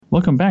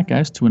Welcome back,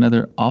 guys, to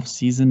another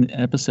off-season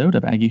episode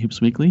of Aggie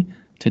Hoops Weekly.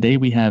 Today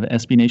we have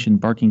SB Nation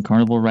Barking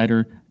Carnival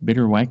writer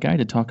Bitter White Guy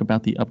to talk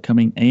about the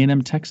upcoming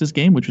A&M Texas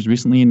game, which was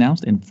recently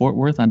announced in Fort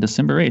Worth on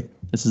December 8th.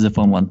 This is a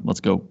fun one. Let's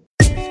go.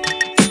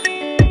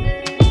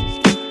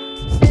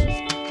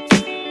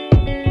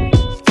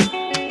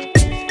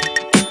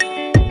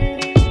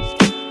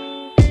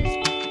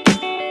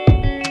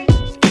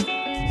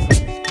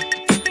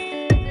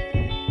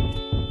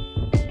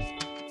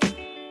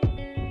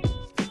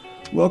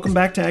 Welcome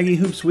back to Aggie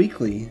Hoops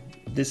Weekly.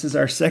 This is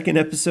our second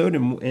episode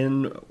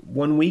in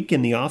 1 week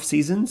in the off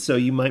season, so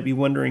you might be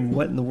wondering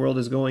what in the world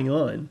is going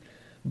on.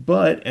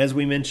 But as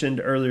we mentioned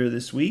earlier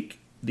this week,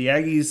 the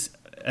Aggies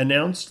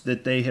announced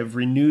that they have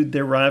renewed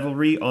their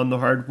rivalry on the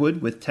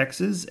hardwood with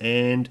Texas.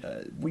 And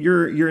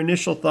your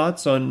initial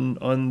thoughts on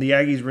the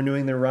Aggies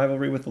renewing their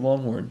rivalry with the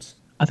Longhorns?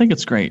 I think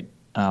it's great.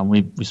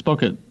 We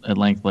spoke at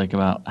length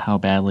about how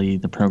badly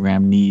the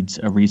program needs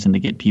a reason to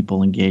get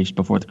people engaged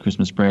before the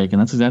Christmas break,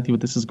 and that's exactly what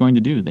this is going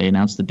to do. They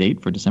announced the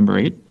date for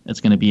December 8th. It's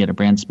going to be at a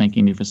brand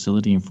spanking new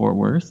facility in Fort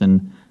Worth,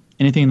 and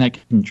anything that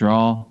can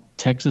draw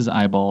Texas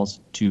eyeballs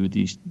to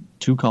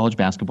college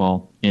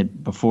basketball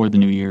before the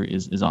new year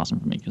is awesome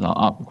for me, because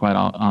quite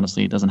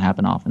honestly, it doesn't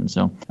happen often.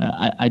 So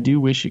I do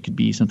wish it could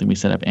be something we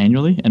set up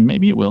annually, and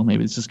maybe it will.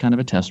 Maybe it's just kind of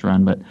a test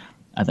run, but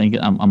I think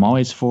I'm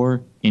always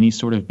for any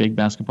sort of big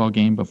basketball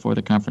game before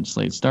the conference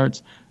slate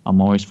starts. I'm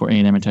always for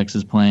A&M and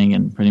Texas playing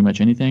in pretty much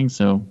anything.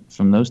 So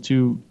from those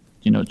two,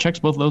 checks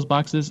both of those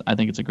boxes. I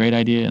think it's a great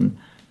idea, and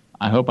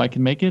I hope I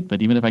can make it.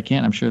 But even if I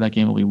can't, I'm sure that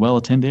game will be well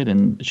attended,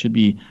 and it should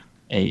be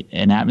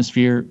an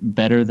atmosphere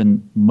better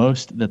than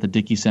most that the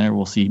Dickey Center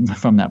will see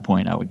from that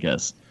point, I would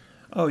guess.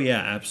 Oh yeah,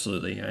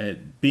 absolutely.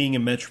 Being a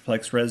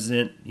Metroplex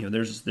resident,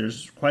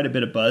 there's quite a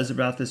bit of buzz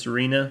about this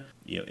arena.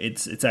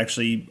 It's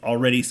actually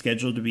already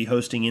scheduled to be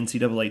hosting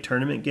NCAA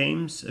tournament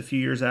games a few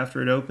years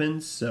after it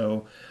opens.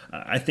 So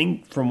I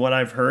think from what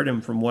I've heard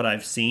and from what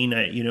I've seen,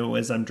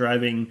 as I'm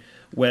driving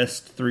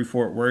west through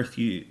Fort Worth,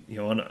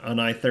 on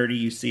I-30,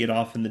 you see it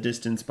off in the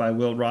distance by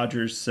Will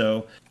Rogers.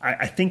 So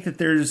I think that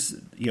there's,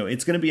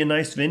 it's going to be a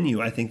nice venue.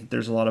 I think that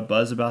there's a lot of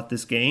buzz about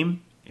this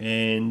game,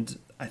 and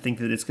I think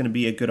that it's going to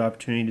be a good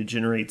opportunity to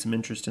generate some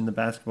interest in the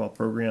basketball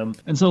program.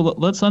 And so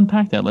let's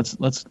unpack that.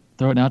 Let's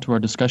throw it now to our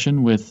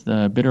discussion with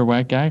Bitter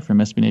White Guy from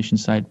SB Nation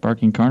site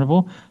Barking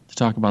Carnival to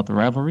talk about the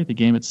rivalry, the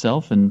game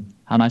itself, and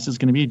how nice it's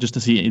going to be just to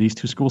see these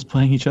two schools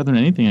playing each other in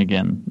anything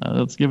again.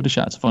 Let's give it a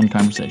shot. It's a fun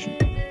conversation.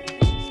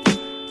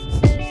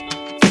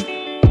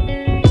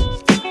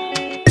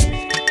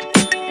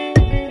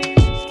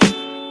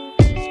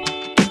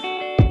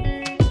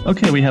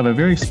 Okay, we have a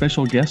very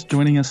special guest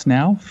joining us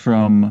now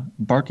from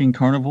Barking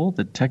Carnival,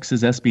 the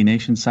Texas SB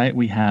Nation site.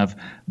 We have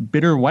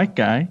Bitter White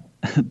Guy,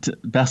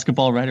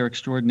 basketball writer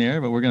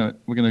extraordinaire, but we're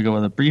gonna go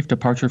with a brief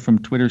departure from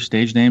Twitter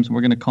stage names, and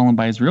we're gonna call him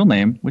by his real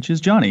name, which is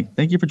Johnny.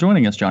 Thank you for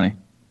joining us, Johnny.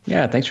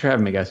 Yeah, thanks for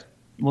having me, guys.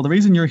 Well, the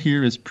reason you're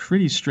here is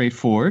pretty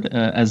straightforward.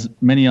 As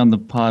many on the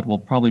pod will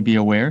probably be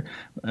aware,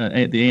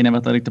 the A&M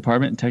Athletic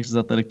Department and Texas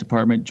Athletic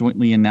Department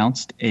jointly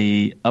announced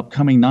a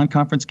upcoming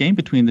non-conference game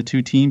between the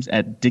two teams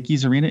at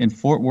Dickies Arena in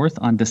Fort Worth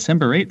on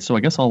December 8th. So I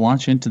guess I'll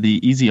launch into the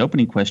easy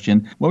opening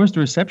question. What was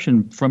the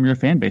reception from your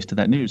fan base to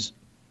that news?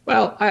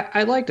 Well,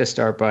 I'd like to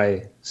start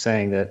by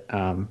saying that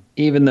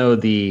even though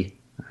the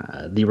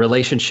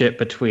relationship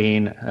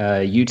between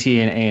UT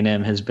and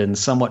A&M has been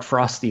somewhat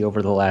frosty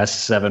over the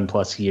last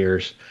 7+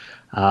 years,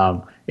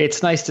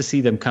 it's nice to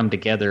see them come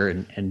together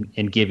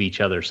and give each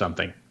other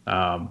something.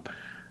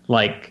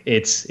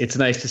 It's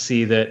nice to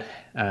see that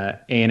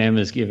A&M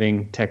is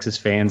giving Texas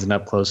fans an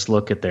up-close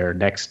look at their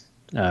next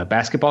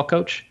basketball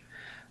coach.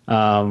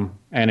 And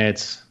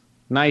it's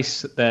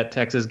nice that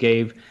Texas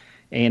gave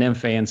A&M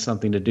fans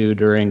something to do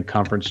during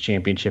conference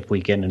championship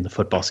weekend in the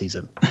football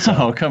season. So.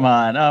 Oh, come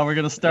on. Oh, we're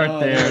going to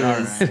start there. All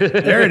right.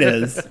 There it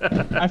is.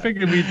 I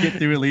figured we'd get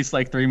through at least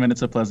 3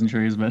 minutes of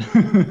pleasantries, but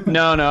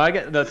No, I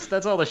get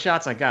that's all the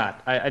shots I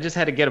got. I just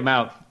had to get them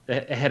out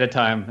ahead of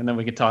time, and then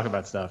we could talk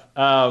about stuff.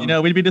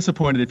 We'd be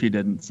disappointed if you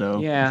didn't. So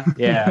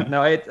yeah.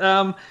 No,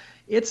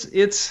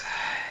 it's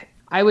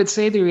I would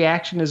say the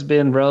reaction has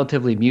been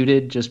relatively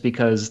muted, just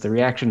because the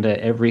reaction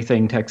to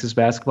everything Texas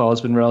basketball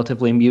has been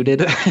relatively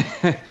muted.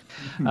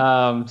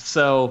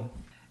 So,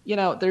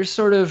 there's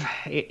sort of,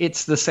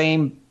 it's the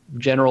same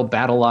general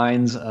battle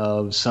lines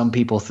of some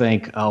people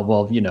think, oh,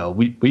 well,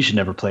 we should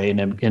never play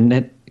again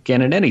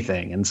in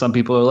anything. And some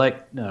people are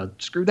like, no,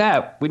 screw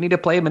that. We need to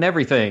play them in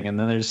everything. And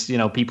then there's,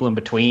 people in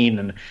between.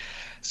 And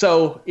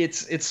so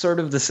it's sort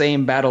of the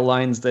same battle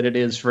lines that it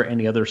is for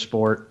any other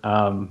sport.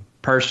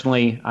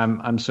 Personally,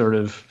 I'm sort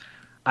of,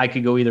 I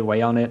could go either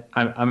way on it.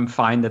 I'm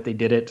fine that they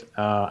did it.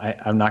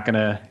 I'm not going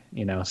to,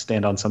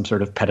 stand on some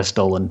sort of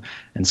pedestal and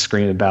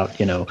scream about,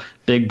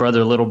 big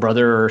brother, little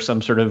brother, or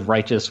some sort of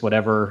righteous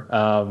whatever.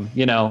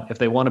 If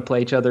they want to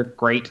play each other,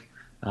 great.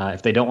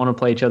 If they don't want to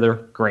play each other,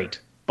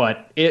 great.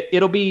 But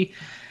it'll be,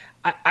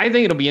 I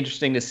think it'll be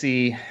interesting to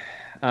see.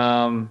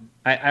 I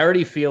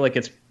already feel like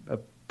it's a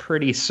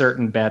pretty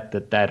certain bet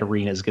that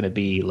arena is going to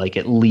be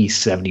at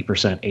least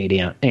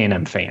 70%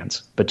 A&M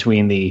fans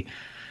between the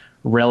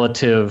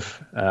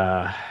relative,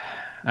 I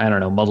don't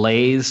know,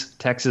 malaise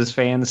Texas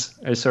fans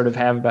sort of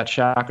have about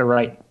Shaka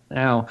right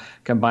now,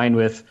 combined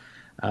with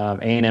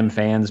A&M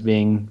fans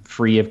being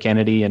free of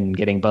Kennedy and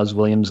getting Buzz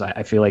Williams.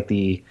 I feel like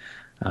the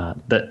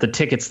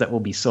tickets that will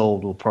be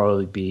sold will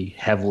probably be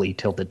heavily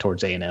tilted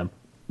towards A&M.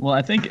 Well,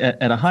 I think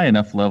at a high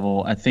enough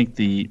level, I think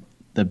the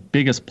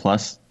biggest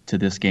plus to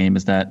this game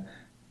is that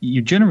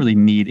you generally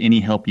need any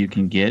help you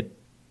can get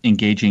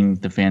engaging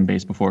the fan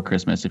base before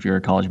Christmas if you're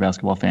a college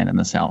basketball fan in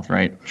the South,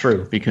 right?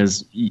 True.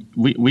 Because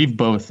we've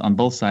both, on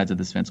both sides of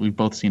this fence, we've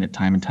both seen it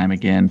time and time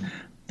again.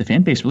 The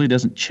fan base really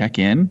doesn't check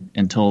in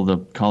until the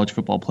college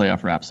football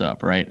playoff wraps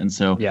up, right? And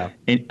so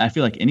I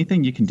feel like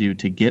anything you can do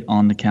to get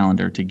on the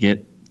calendar, to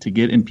get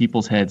in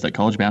people's heads that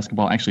college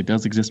basketball actually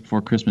does exist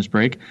before Christmas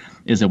break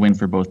is a win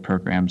for both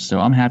programs. So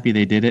I'm happy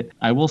they did it.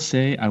 I will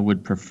say I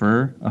would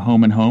prefer a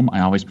home and home.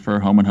 I always prefer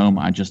home and home.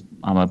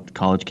 I'm a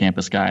college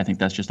campus guy. I think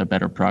that's just a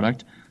better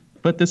product.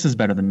 But this is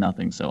better than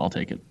nothing, so I'll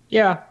take it.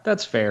 Yeah,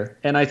 that's fair.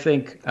 And I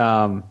think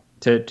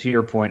to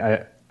your point,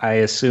 I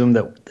assume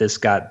that this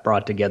got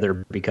brought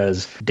together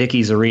because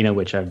Dickies Arena,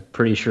 which I'm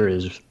pretty sure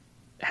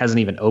hasn't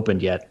even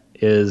opened yet,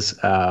 is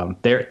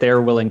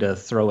they're willing to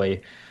throw a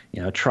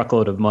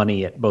truckload of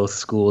money at both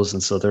schools,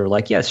 and so they're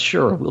like, yes,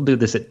 sure, we'll do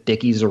this at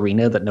Dickies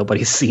Arena that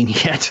nobody's seen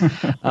yet.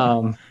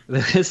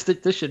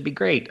 This should be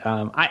great.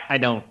 I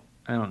don't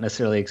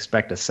necessarily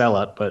expect a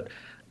sellout, but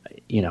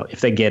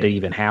if they get it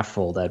even half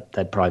full,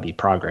 that'd probably be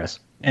progress.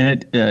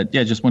 And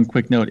just one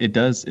quick note: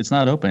 it's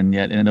not open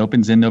yet, and it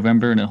opens in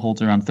November, and it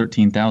holds around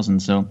 13,000.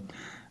 So,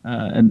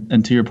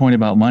 and to your point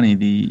about money,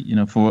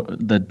 for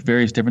the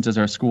various differences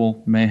our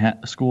schools may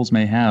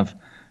have.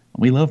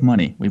 We love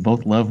money. We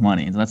both love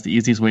money. And that's the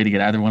easiest way to get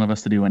either one of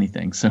us to do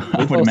anything. So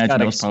I would imagine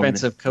got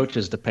expensive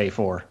coaches to pay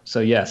for. So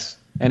yes,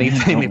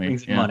 anything that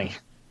brings money.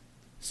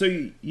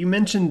 So you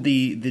mentioned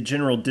the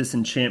general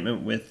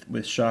disenchantment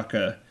with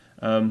Shaka.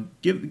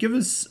 Give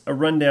us a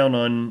rundown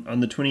on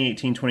the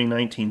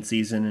 2018-2019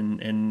 season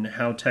and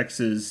how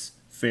Texas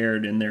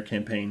fared in their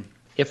campaign.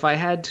 If I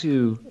had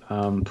to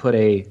put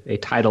a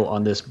title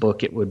on this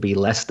book, it would be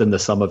Less Than the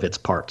Sum of Its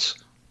Parts.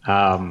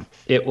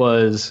 It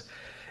was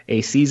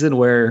a season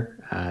where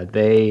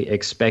they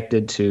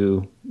expected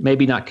to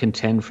maybe not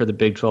contend for the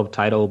Big 12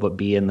 title, but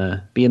be in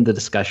the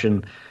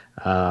discussion.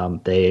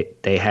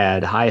 They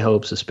had high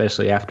hopes,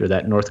 especially after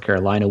that North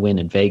Carolina win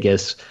in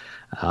Vegas.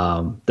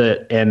 And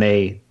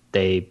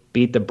they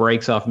beat the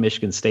brakes off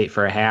Michigan State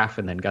for a half,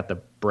 and then got the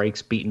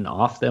brakes beaten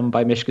off them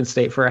by Michigan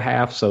State for a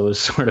half. So it was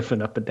sort of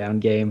an up and down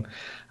game.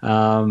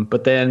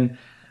 But then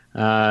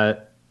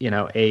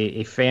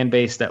a fan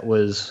base that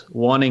was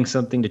wanting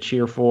something to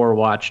cheer for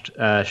watched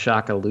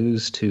Shaka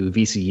lose to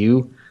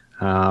VCU.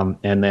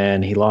 And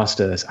then he lost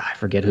to, I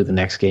forget who the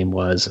next game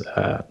was,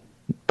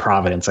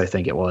 Providence, I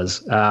think it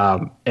was.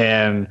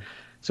 And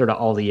sort of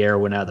all the air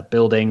went out of the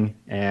building,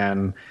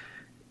 and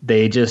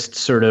they just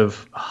sort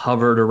of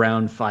hovered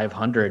around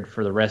 500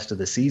 for the rest of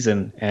the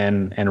season.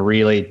 And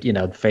really,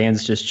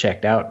 fans just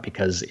checked out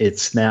because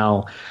it's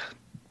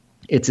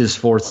his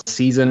fourth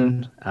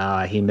season.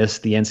 He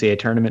missed the NCAA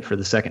tournament for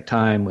the second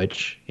time,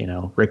 which,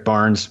 Rick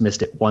Barnes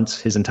missed it once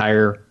his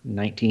entire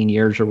 19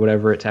 years or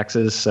whatever at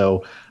Texas.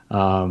 So,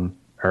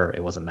 or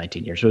it wasn't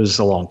 19 years. It was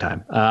a long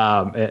time.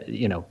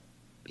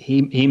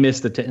 He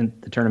missed the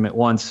tournament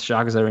once.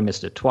 Shaka's already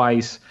missed it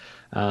twice.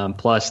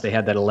 Plus, they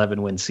had that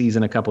 11-win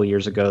season a couple of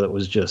years ago that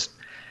was just,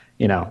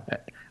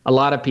 a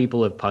lot of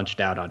people have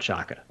punched out on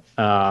Shaka.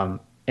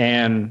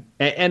 And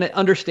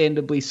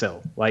understandably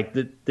so. Like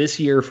this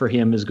year for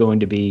him is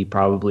going to be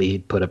probably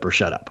put up or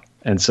shut up.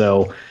 And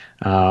so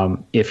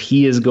if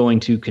he is going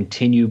to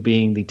continue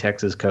being the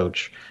Texas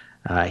coach,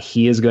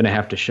 he is going to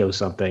have to show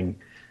something.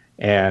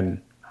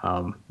 And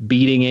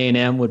beating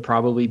A&M would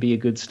probably be a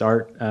good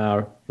start,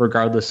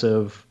 regardless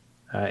of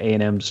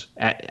A&M's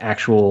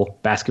actual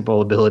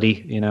basketball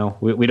ability.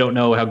 We don't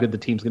know how good the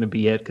team's going to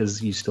be yet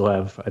because you still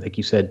have, I think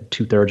you said,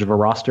 2/3 of a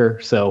roster.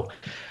 So,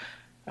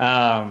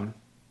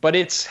 but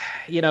it's,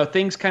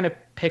 things kind of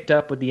picked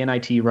up with the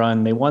NIT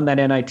run. They won that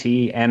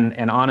NIT,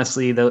 and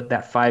honestly,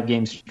 that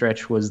 5-game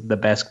stretch was the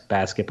best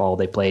basketball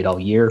they played all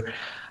year,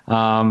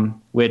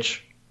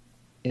 which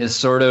is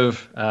sort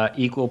of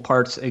equal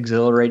parts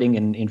exhilarating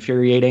and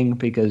infuriating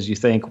because you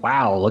think,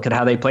 wow, look at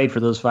how they played for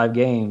those 5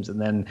 games.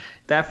 And then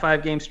that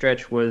 5-game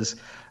stretch was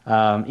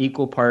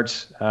equal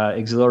parts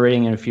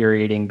exhilarating and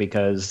infuriating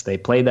because they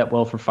played that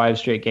well for 5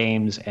 straight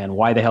games. And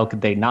why the hell could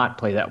they not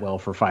play that well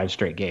for 5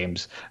 straight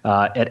games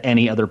at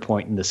any other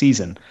point in the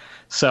season?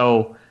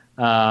 So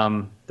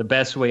the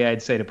best way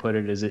I'd say to put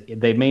it is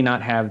they may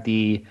not have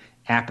the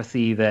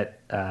apathy that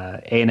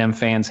A&M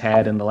fans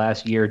had in the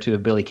last year or two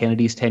of Billy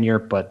Kennedy's tenure,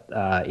 but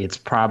it's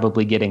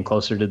probably getting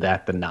closer to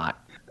that than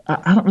not.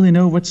 I don't really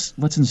know what's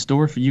in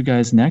store for you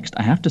guys next.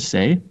 I have to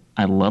say,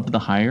 I loved the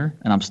hire,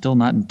 and I'm still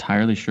not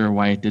entirely sure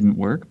why it didn't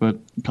work, but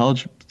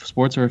college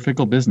sports are a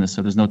fickle business,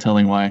 so there's no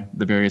telling why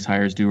the various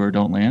hires do or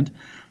don't land.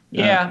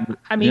 Yeah,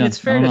 it's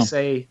fair to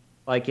say,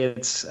 like,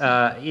 it's,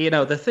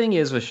 the thing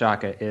is with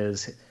Shaka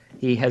is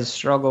he has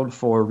struggled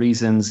for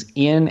reasons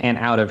in and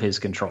out of his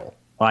control.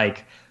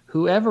 Like,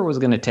 whoever was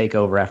going to take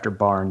over after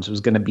Barnes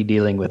was going to be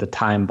dealing with a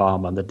time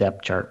bomb on the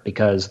depth chart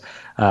because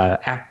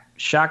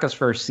Shaka's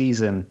first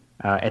season,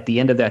 at the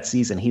end of that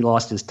season, he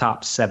lost his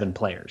top 7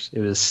 players. It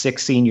was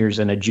 6 seniors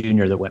and a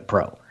junior that went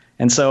pro.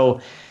 And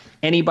so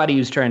anybody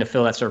who's trying to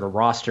fill that sort of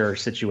roster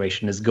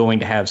situation is going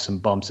to have some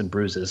bumps and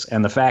bruises.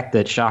 And the fact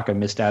that Shaka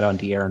missed out on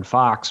De'Aaron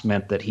Fox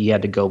meant that he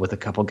had to go with a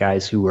couple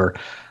guys who were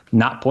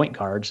not point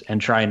guards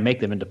and try and make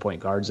them into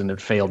point guards, and it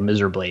failed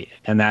miserably.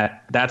 And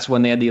that's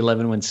when they had the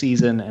 11-win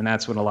season, and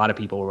that's when a lot of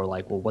people were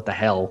like, well, what the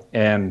hell?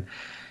 And,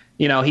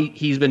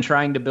 he's been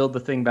trying to build the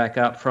thing back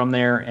up from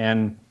there,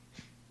 and,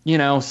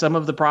 some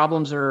of the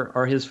problems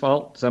are his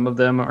fault. Some of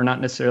them are not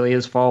necessarily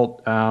his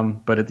fault,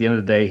 but at the end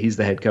of the day, he's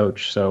the head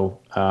coach. So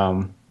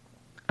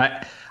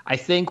I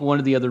think one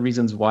of the other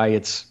reasons why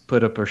it's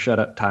put up or shut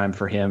up time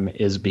for him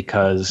is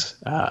because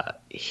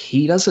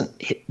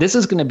this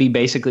is going to be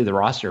basically the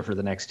roster for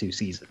the next 2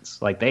 seasons.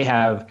 Like, they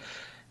have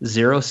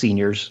 0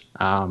 seniors.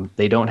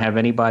 They don't have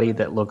anybody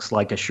that looks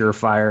like a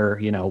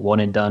surefire, one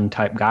and done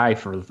type guy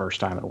for the first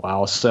time in a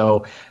while.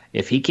 So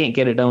if he can't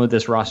get it done with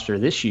this roster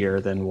this year,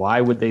 then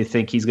why would they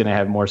think he's going to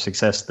have more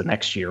success the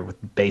next year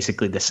with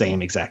basically the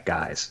same exact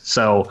guys?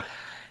 So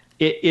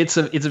it's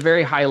a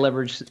very high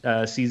leverage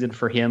season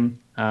for him,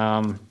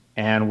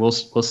 and we'll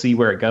see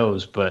where it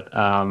goes. But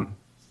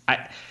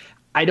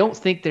I don't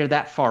think they're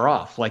that far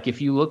off. Like,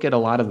 if you look at a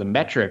lot of the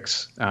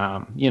metrics,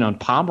 in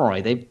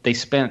Pomeroy, they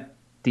spent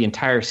the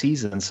entire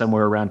season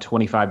somewhere around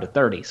 25 to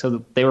 30.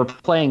 So they were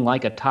playing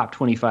like a top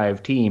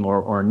 25 team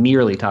or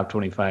nearly top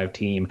 25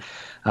 team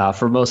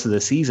for most of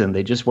the season.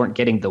 They just weren't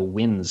getting the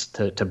wins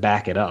to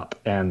back it up.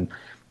 And,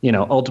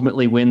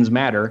 ultimately wins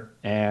matter,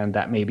 and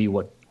that may be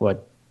what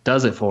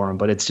does it for them.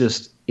 But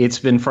it's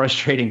been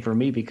frustrating for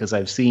me because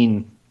I've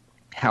seen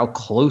how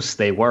close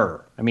they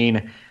were. I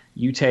mean,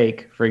 you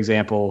take, for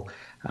example,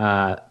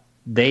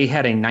 they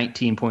had a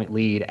 19-point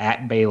lead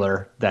at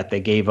Baylor that they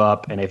gave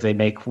up, and if they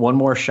make one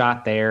more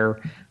shot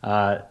there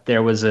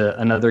was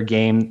another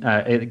game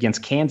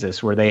against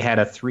Kansas where they had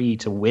a 3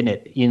 to win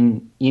it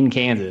in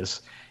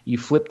Kansas. You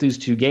flip those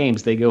 2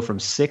 games, they go from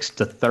 6th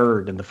to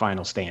 3rd in the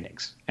final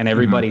standings, and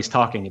everybody's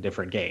talking a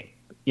different game.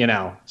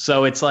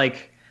 So it's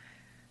like,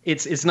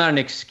 it's not an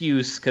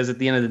excuse, because at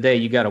the end of the day,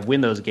 you got to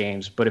win those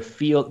games. But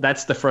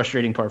that's the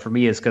frustrating part for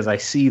me, is because I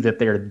see that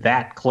they're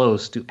that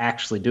close to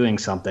actually doing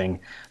something,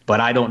 but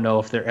I don't know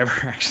if they're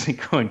ever actually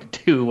going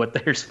to do what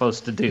they're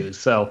supposed to do.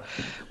 So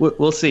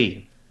we'll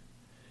see.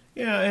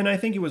 Yeah, and I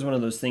think it was one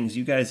of those things.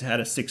 You guys had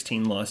a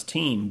 16-loss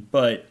team,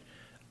 but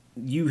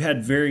you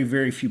had very,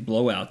 very few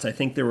blowouts. I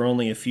think there were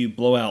only a few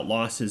blowout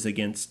losses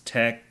against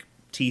Tech,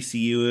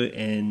 TCU,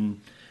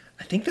 and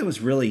I think that was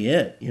really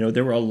it.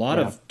 There were a lot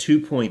of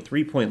 2-point,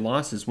 3-point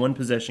losses,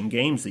 1-possession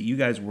games that you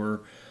guys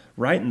were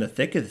right in the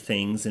thick of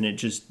things, and it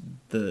just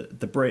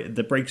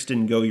the breaks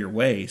didn't go your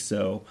way.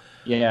 So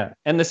yeah,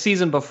 and the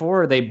season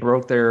before they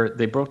broke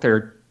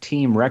their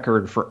team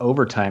record for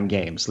overtime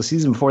games. The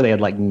season before they had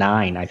like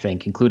 9, I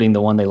think, including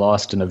the one they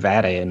lost to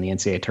Nevada in the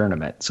NCAA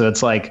tournament. So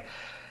it's like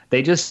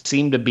they just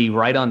seem to be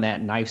right on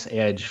that knife's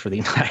edge for the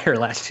entire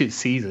last 2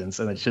 seasons,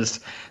 and it's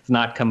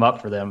not come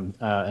up for them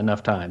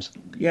enough times.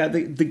 Yeah,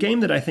 the game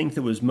that I think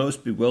that was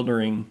most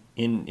bewildering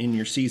in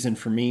your season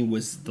for me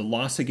was the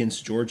loss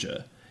against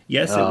Georgia.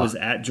 Yes, it was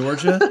at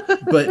Georgia,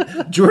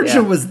 but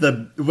Georgia was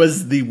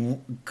the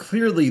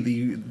clearly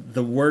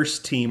the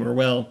worst team, or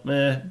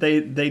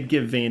they'd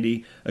give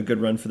Vandy a good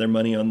run for their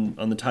money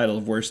on the title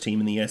of worst team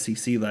in the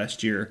SEC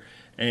last year,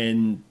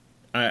 and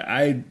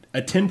a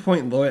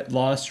 10-point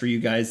loss for you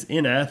guys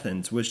in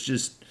Athens was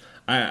just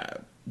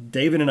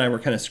David and I were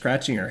kind of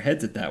scratching our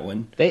heads at that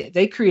one.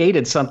 They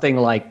created something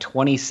like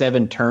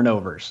 27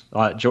 turnovers.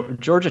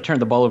 Georgia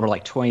turned the ball over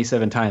like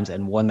 27 times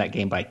and won that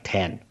game by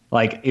 10.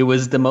 Like, it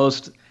was the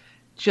most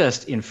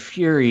just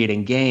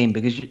infuriating game,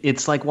 because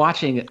it's like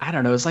watching, I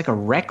don't know, it's like a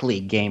rec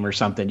league game or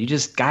something.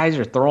 Guys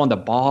are throwing the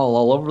ball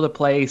all over the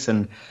place,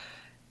 and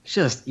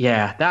just,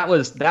 yeah, that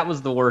was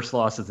the worst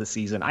loss of the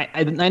season.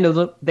 I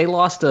know they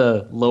lost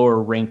to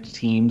lower ranked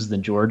teams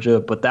than Georgia,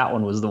 but that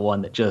one was the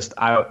one that just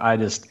I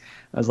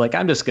was like,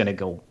 I'm just gonna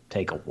go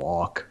take a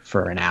walk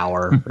for an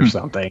hour or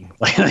something.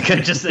 like I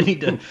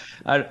need to.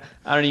 I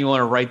don't even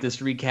want to write this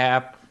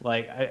recap.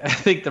 Like, I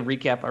think the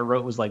recap I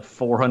wrote was like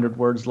 400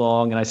 words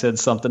long, and I said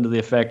something to the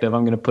effect of,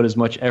 I'm going to put as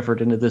much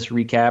effort into this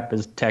recap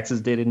as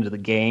Texas did into the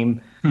game.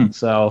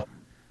 So.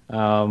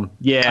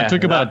 I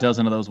took about a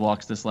dozen of those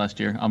walks this last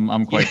year.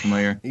 I'm quite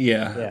familiar.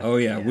 Yeah. Oh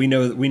yeah. We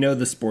know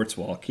the sports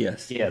walk.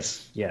 Yes.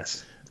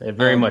 Yes.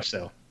 Very much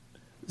so.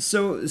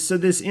 So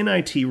this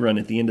NIT run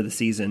at the end of the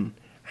season,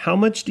 how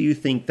much do you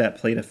think that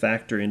played a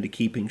factor into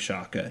keeping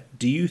Shaka?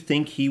 Do you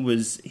think he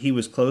was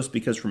close?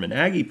 Because from an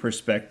Aggie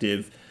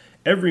perspective,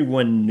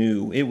 everyone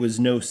knew, it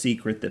was no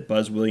secret that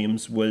Buzz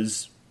Williams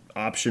was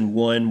option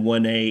 1,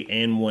 1A,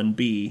 and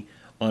 1B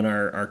on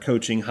our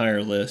coaching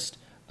hire list.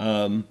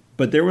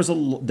 But there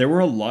were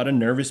a lot of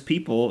nervous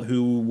people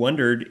who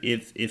wondered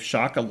if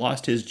Shaka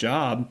lost his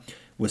job,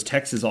 was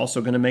Texas also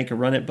going to make a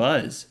run at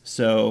Buzz?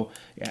 So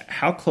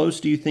how close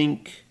do you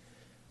think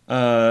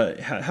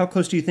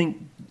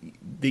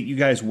that you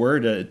guys were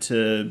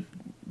to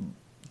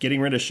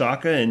getting rid of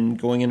Shaka and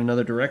going in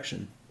another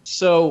direction?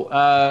 So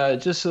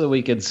just so that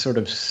we could sort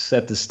of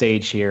set the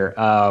stage here,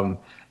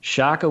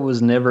 Shaka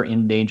was never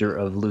in danger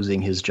of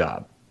losing his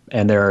job.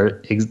 And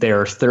there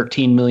are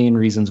 13 million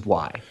reasons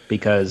why.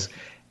 Because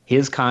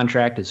his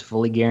contract is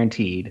fully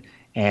guaranteed,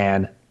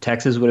 and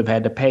Texas would have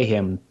had to pay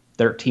him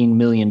 $13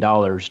 million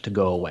to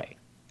go away.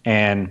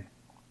 And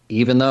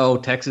even though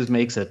Texas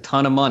makes a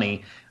ton of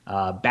money,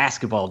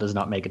 basketball does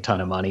not make a ton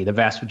of money. The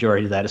vast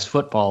majority of that is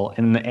football.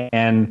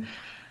 And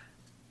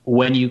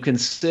when you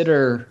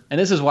consider, and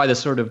this is why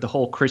the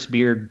whole Chris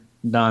Beard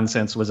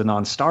nonsense was a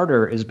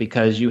non-starter, is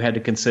because you had to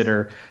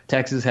consider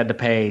Texas had to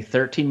pay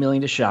 $13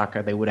 million to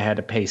Shaka. They would have had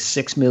to pay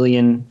 $6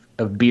 million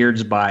of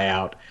Beard's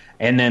buyout,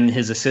 and then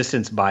his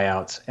assistant's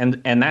buyouts,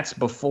 and that's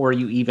before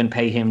you even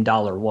pay him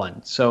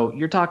 $1. So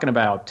you're talking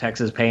about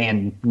Texas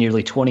paying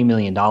nearly $20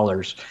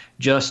 million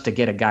just to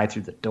get a guy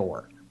through the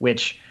door,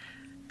 which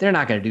they're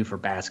not going to do for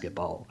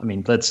basketball. I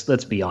mean,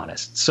 let's be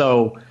honest.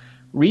 So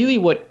really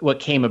what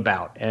came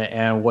about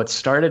and what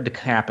started to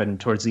happen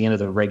towards the end of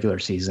the regular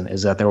season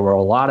is that there were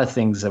a lot of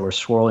things that were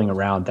swirling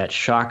around that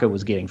Shaka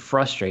was getting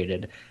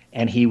frustrated,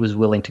 and he was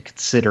willing to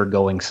consider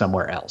going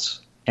somewhere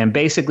else. And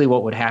basically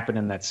what would happen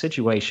in that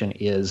situation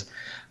is,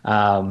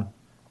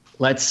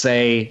 let's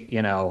say,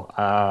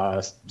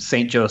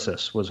 St.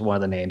 Joseph's was one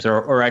of the names,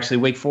 or actually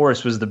Wake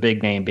Forest was the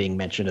big name being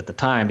mentioned at the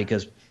time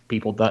because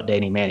people thought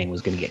Danny Manning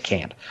was going to get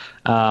canned.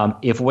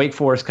 If Wake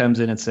Forest comes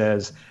in and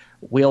says,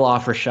 we'll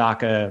offer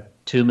Shaka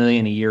 $2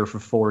 million a year for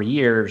 4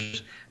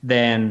 years,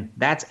 then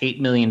that's $8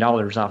 million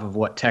off of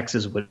what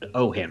Texas would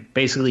owe him.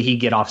 Basically,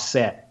 he'd get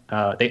offset,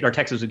 or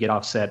Texas would get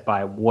offset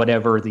by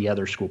whatever the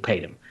other school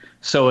paid him.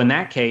 So in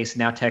that case,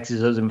 now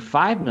Texas owes him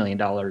 $5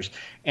 million,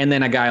 and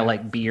then a guy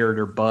like Beard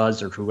or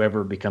Buzz or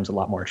whoever becomes a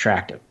lot more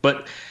attractive.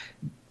 But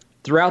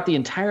throughout the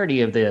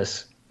entirety of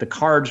this, the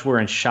cards were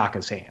in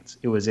Shaka's hands.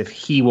 It was if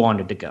he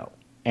wanted to go.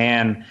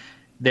 And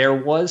there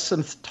was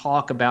some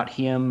talk about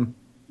him.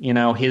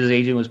 His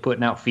agent was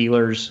putting out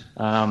feelers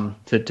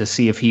to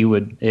see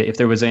if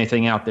there was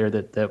anything out there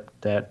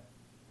that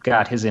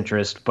got his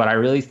interest. But I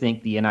really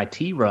think the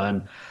NIT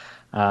run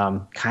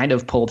kind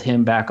of pulled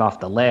him back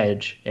off the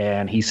ledge,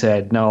 and he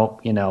said, no,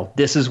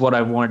 this is what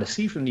I wanted to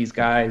see from these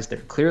guys. They're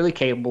clearly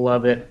capable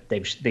of it.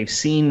 They've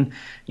seen,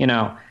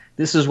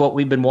 this is what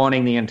we've been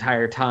wanting the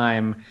entire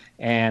time,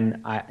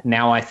 and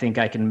now I think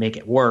I can make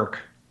it work.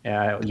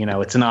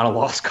 It's not a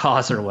lost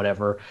cause or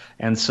whatever.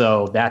 And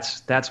so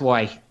that's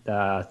why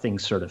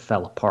things sort of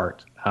fell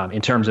apart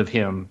in terms of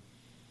him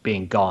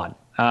being gone.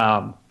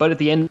 But at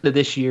the end of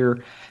this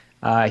year,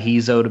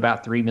 he's owed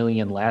about $3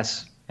 million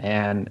less.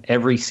 And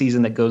every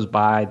season that goes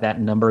by, that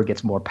number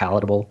gets more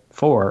palatable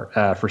for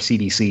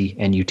CDC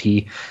and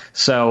UT.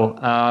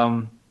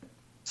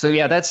 So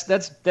yeah,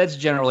 that's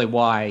generally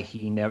why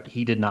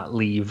he did not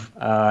leave.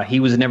 He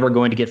was never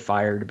going to get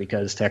fired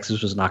because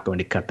Texas was not going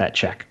to cut that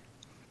check.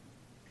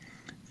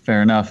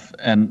 Fair enough.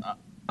 And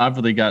I've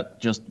really got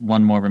just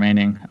one more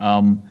remaining.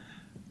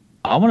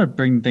 I want to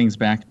bring things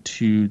back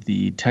to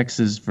the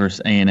Texas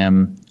versus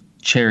A&M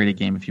charity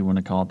game, if you want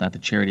to call it that, the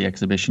charity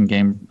exhibition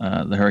game,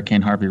 the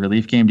Hurricane Harvey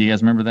relief game. Do you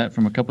guys remember that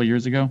from a couple of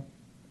years ago?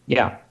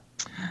 Yeah.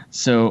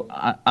 So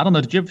I don't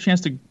know. Did you have a chance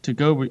to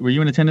go? Were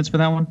you in attendance for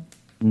that one?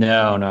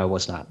 No, I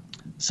was not.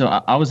 So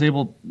I was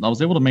able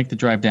to make the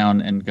drive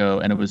down and go,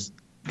 and it was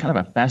kind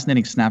of a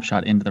fascinating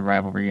snapshot into the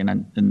rivalry.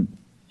 And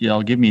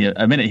y'all give me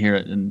a minute here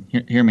and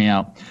hear me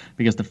out,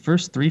 because the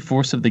first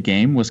 3/4 of the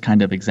game was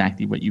kind of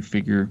exactly what you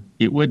figure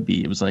it would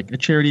be. It was like a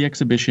charity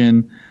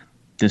exhibition,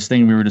 this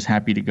thing we were just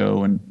happy to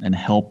go and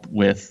help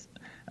with.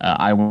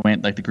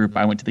 The group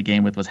I went to the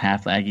game with was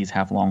half Aggies,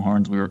 half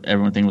Longhorns.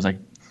 Everything was like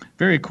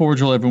very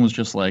cordial. Everyone was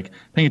just like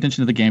paying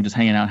attention to the game, just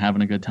hanging out,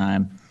 having a good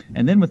time.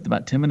 And then with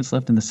about 10 minutes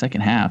left in the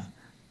second half,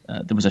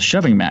 there was a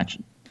shoving match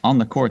on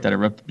the court that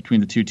erupted between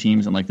the two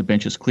teams, and like the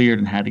benches cleared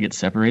and had to get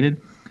separated.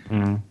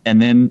 Mm-hmm.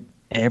 And then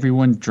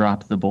everyone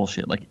dropped the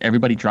bullshit. Like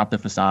everybody dropped the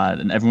facade,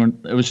 and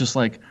it was just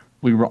like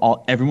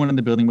everyone in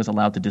the building was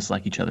allowed to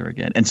dislike each other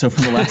again. And so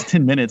for the last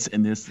 10 minutes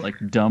in this like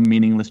dumb,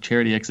 meaningless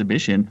charity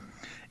exhibition,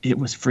 it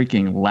was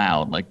freaking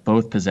loud. Like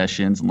both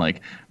possessions, and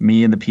like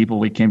me and the people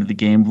we came to the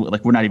game,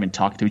 like we're not even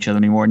talking to each other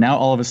anymore. Now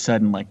all of a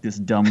sudden, like this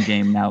dumb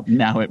game now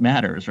it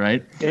matters,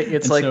 right?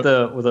 It's and like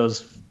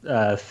those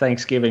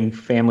Thanksgiving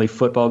family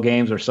football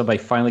games where somebody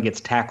finally gets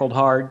tackled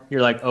hard.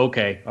 You're like,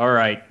 okay, all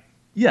right.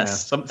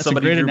 Yes, that's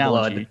somebody a great drew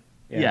analogy. Blood.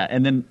 Yeah,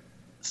 and then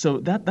so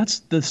that's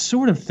the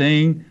sort of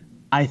thing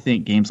I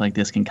think games like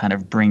this can kind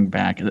of bring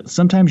back.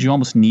 Sometimes you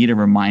almost need a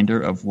reminder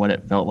of what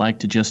it felt like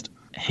to just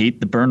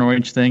hate the burnt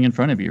orange thing in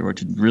front of you, or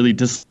to really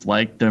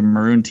dislike the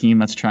maroon team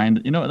that's trying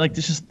to, like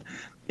it's just,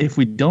 if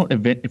we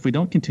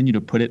don't continue to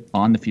put it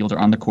on the field or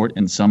on the court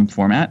in some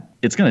format,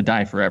 it's going to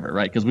die forever,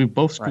 right? Because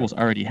both schools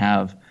already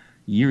have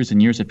years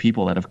and years of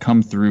people that have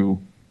come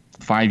through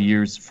 4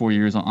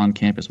 years on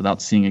campus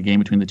without seeing a game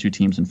between the two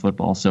teams in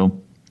football. So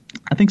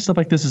I think stuff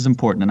like this is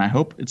important, and I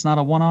hope it's not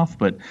a one-off,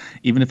 but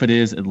even if it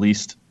is, at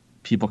least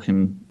people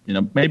can,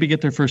 maybe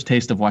get their first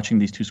taste of watching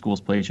these two schools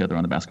play each other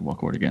on the basketball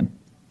court again.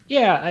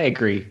 Yeah, I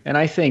agree, and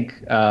I think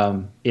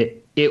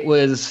it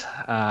was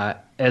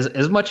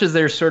as much as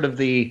there's sort of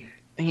the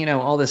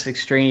all this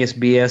extraneous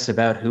BS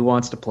about who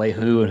wants to play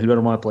who and who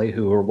doesn't want to play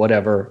who or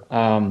whatever.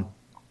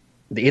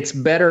 It's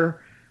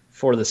better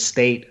for the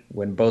state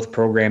when both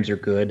programs are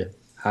good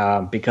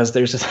because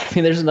there's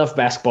enough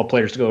basketball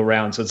players to go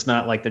around, so it's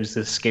not like there's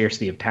this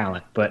scarcity of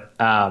talent. But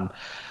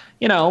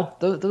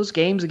those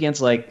games against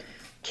like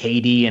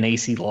KD and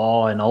AC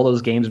Law and all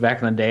those games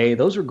back in the day,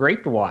 those were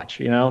great to watch.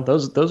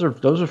 Those are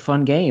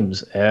fun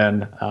games,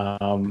 and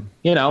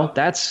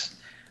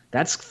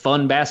that's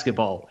fun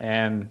basketball.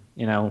 And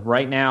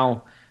right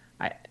now,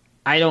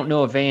 I don't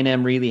know if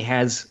A&M really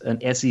has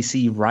an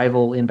SEC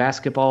rival in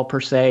basketball per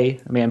se.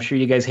 I mean, I'm sure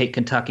you guys hate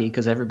Kentucky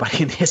because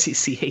everybody in the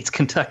SEC hates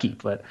Kentucky,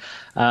 but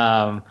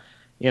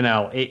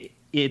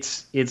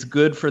it's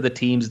good for the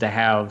teams to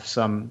have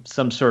some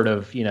sort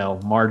of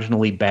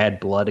marginally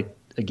bad blood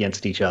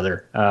against each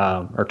other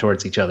or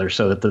towards each other,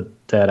 so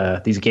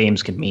that these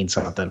games can mean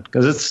something,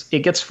 because it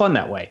gets fun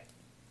that way.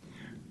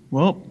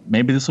 Well,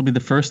 maybe this will be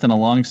the first in a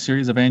long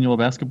series of annual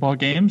basketball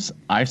games.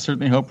 I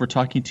certainly hope we're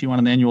talking to you on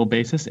an annual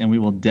basis, and we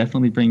will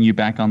definitely bring you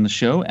back on the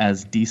show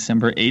as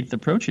December 8th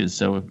approaches.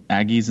 So if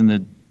Aggies in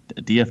the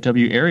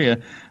DFW area,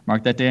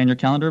 mark that day on your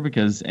calendar,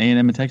 because A&M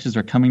and Texas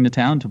are coming to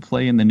town to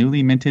play in the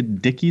newly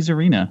minted Dickies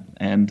Arena.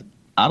 And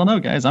I don't know,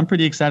 guys, I'm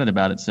pretty excited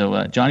about it.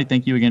 So, Johnny,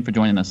 thank you again for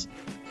joining us.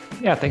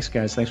 Yeah, thanks,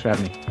 guys. Thanks for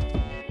having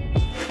me.